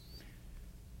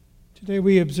Today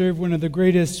we observe one of the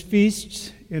greatest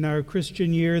feasts in our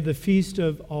Christian year, the Feast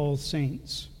of All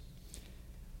Saints.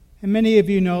 And many of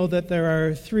you know that there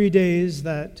are 3 days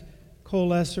that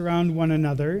coalesce around one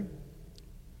another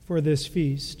for this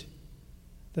feast.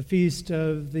 The feast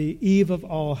of the Eve of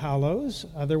All Hallows,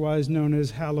 otherwise known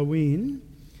as Halloween,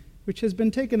 which has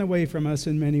been taken away from us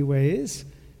in many ways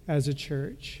as a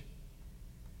church.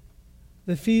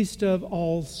 The Feast of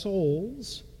All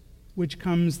Souls, which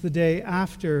comes the day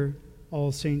after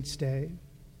All Saints' Day.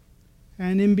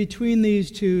 And in between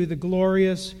these two, the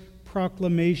glorious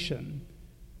proclamation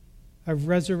of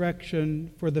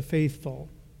resurrection for the faithful,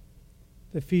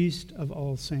 the Feast of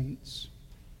All Saints.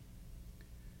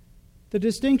 The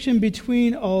distinction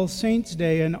between All Saints'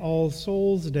 Day and All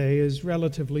Souls' Day is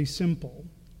relatively simple.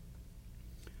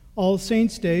 All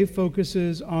Saints' Day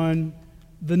focuses on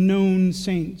the known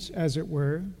saints, as it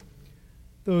were,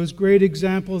 those great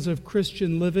examples of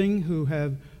Christian living who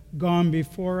have gone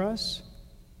before us,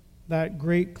 that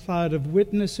great cloud of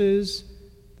witnesses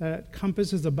that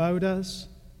compasses about us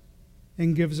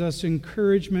and gives us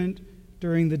encouragement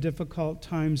during the difficult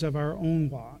times of our own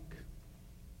walk.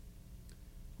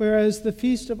 Whereas the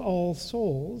Feast of All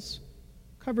Souls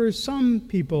covers some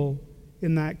people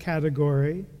in that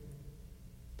category,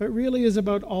 but really is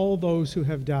about all those who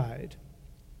have died.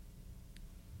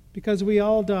 Because we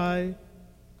all die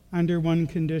under one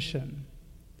condition,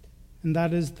 and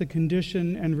that is the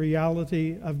condition and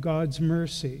reality of God's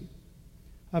mercy,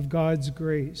 of God's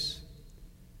grace,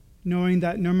 knowing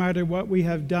that no matter what we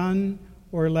have done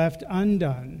or left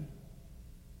undone,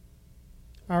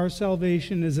 our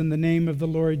salvation is in the name of the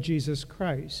Lord Jesus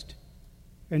Christ,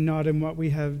 and not in what we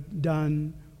have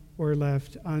done or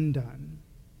left undone.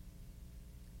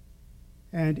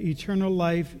 And eternal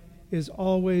life is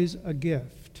always a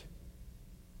gift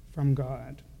from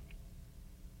God.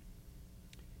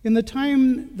 In the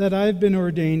time that I've been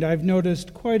ordained, I've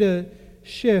noticed quite a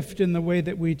shift in the way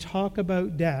that we talk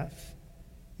about death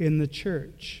in the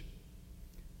church.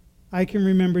 I can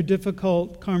remember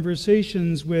difficult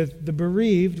conversations with the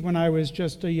bereaved when I was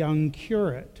just a young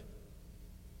curate.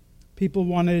 People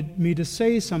wanted me to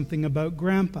say something about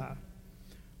Grandpa,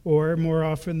 or more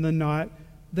often than not,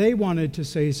 they wanted to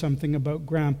say something about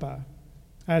Grandpa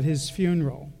at his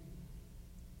funeral.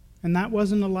 And that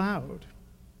wasn't allowed.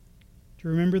 Do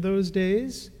you remember those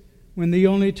days when the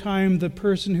only time the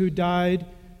person who died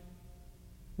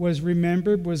was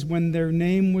remembered was when their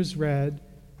name was read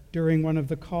during one of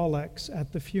the collects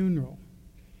at the funeral?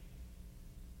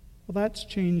 Well, that's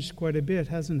changed quite a bit,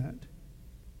 hasn't it?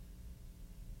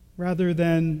 Rather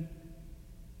than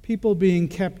people being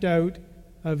kept out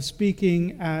of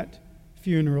speaking at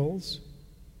funerals,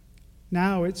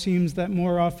 now it seems that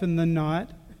more often than not,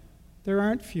 there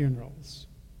aren't funerals,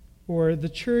 or the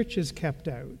church is kept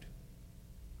out.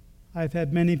 I've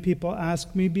had many people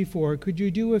ask me before, could you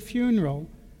do a funeral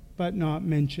but not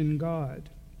mention God?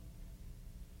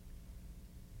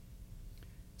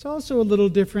 It's also a little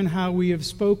different how we have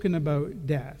spoken about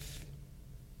death.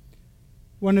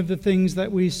 One of the things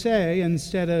that we say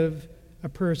instead of a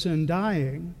person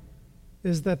dying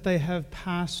is that they have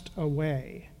passed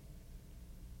away.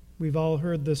 We've all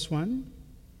heard this one.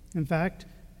 In fact,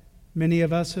 many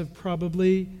of us have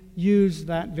probably used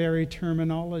that very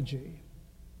terminology.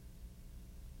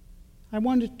 I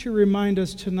wanted to remind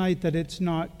us tonight that it's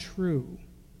not true.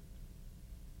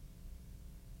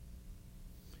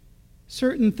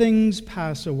 Certain things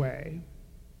pass away,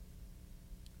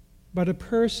 but a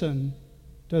person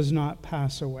does not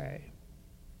pass away.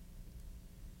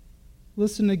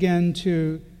 Listen again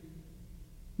to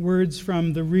words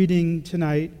from the reading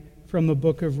tonight from the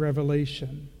book of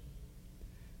Revelation.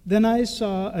 Then I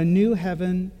saw a new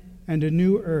heaven and a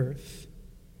new earth,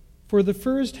 for the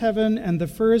first heaven and the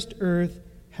first earth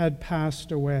had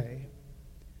passed away,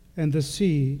 and the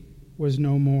sea was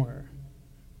no more.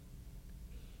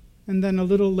 And then a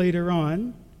little later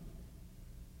on,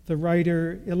 the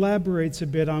writer elaborates a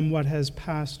bit on what has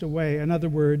passed away. In other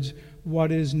words,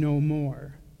 what is no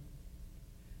more.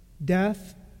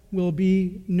 Death will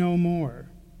be no more.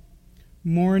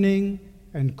 Mourning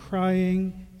and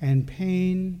crying and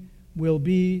pain will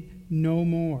be no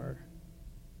more.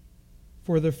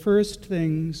 For the first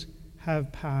things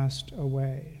have passed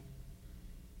away.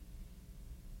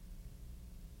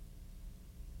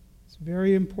 It's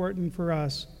very important for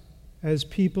us as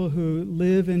people who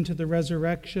live into the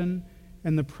resurrection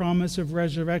and the promise of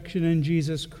resurrection in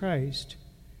Jesus Christ.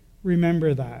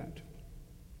 Remember that.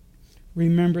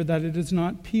 Remember that it is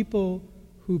not people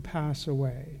who pass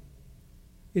away.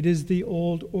 It is the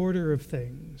old order of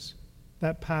things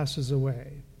that passes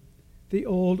away. The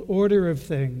old order of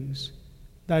things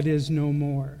that is no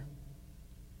more.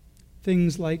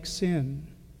 things like sin,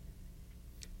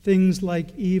 things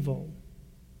like evil,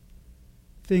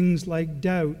 things like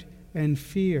doubt and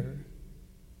fear.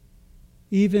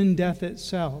 Even death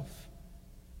itself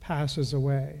passes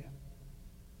away,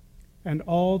 and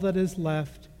all that is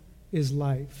left is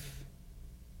life.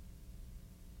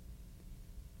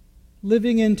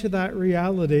 Living into that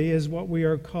reality is what we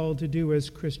are called to do as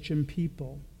Christian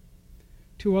people,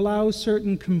 to allow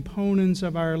certain components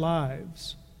of our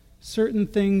lives, certain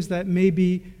things that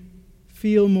maybe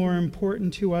feel more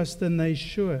important to us than they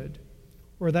should,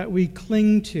 or that we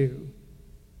cling to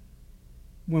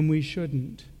when we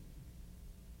shouldn't.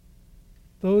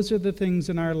 Those are the things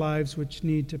in our lives which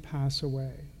need to pass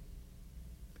away.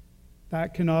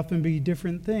 That can often be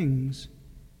different things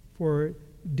for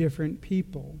different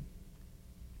people.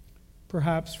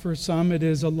 Perhaps for some it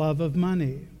is a love of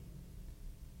money.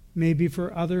 Maybe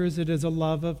for others it is a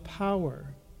love of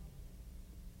power.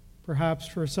 Perhaps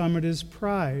for some it is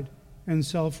pride and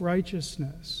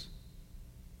self-righteousness.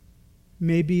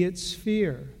 Maybe it's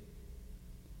fear.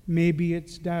 Maybe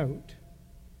it's doubt.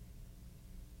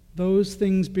 Those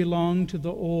things belong to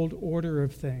the old order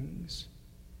of things,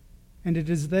 and it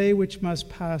is they which must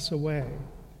pass away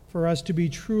for us to be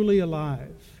truly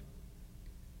alive.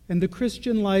 And the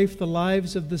Christian life, the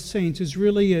lives of the saints, is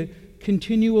really a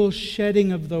continual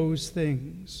shedding of those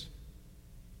things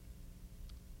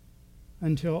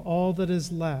until all that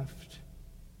is left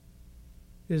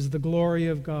is the glory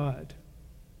of God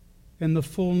and the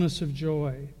fullness of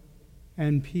joy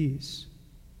and peace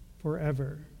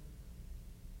forever.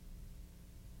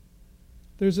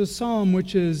 There's a psalm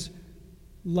which is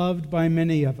loved by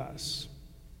many of us.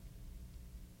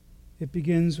 It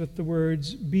begins with the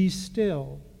words, "Be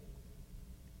still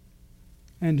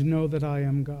and know that I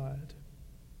am God."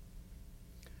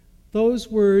 Those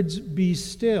words, "be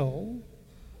still,"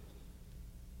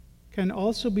 can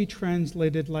also be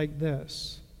translated like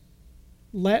this: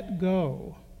 let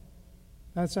go.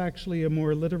 That's actually a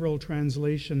more literal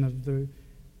translation of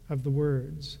the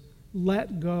words.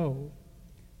 Let go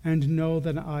and know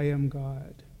that I am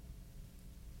God.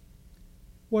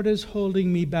 What is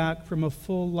holding me back from a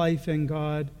full life in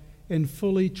God and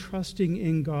fully trusting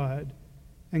in God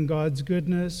and God's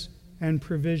goodness and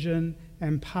provision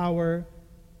and power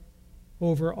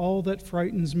over all that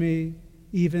frightens me,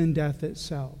 even death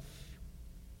itself?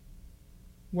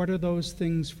 What are those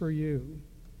things for you?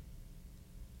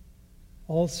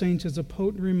 All Saints is a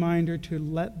potent reminder to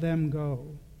let them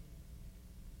go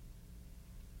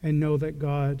and know that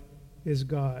God is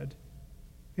God,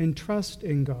 and trust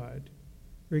in God,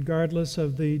 regardless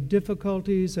of the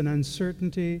difficulties and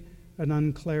uncertainty and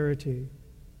unclarity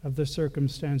of the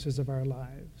circumstances of our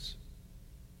lives.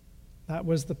 That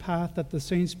was the path that the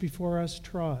saints before us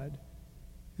trod,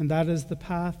 and that is the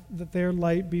path that their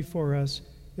light before us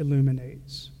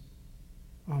illuminates.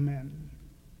 Amen.